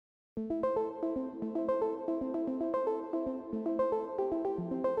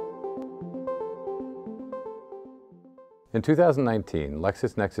In 2019,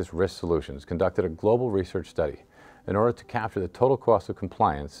 LexisNexis Risk Solutions conducted a global research study in order to capture the total cost of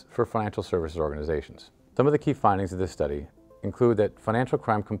compliance for financial services organizations. Some of the key findings of this study include that financial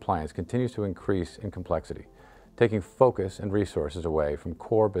crime compliance continues to increase in complexity, taking focus and resources away from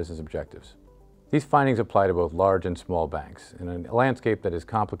core business objectives. These findings apply to both large and small banks in a landscape that is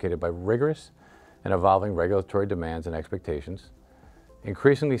complicated by rigorous and evolving regulatory demands and expectations,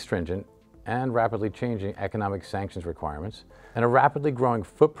 increasingly stringent and rapidly changing economic sanctions requirements, and a rapidly growing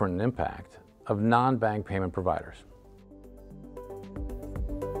footprint and impact of non-bank payment providers.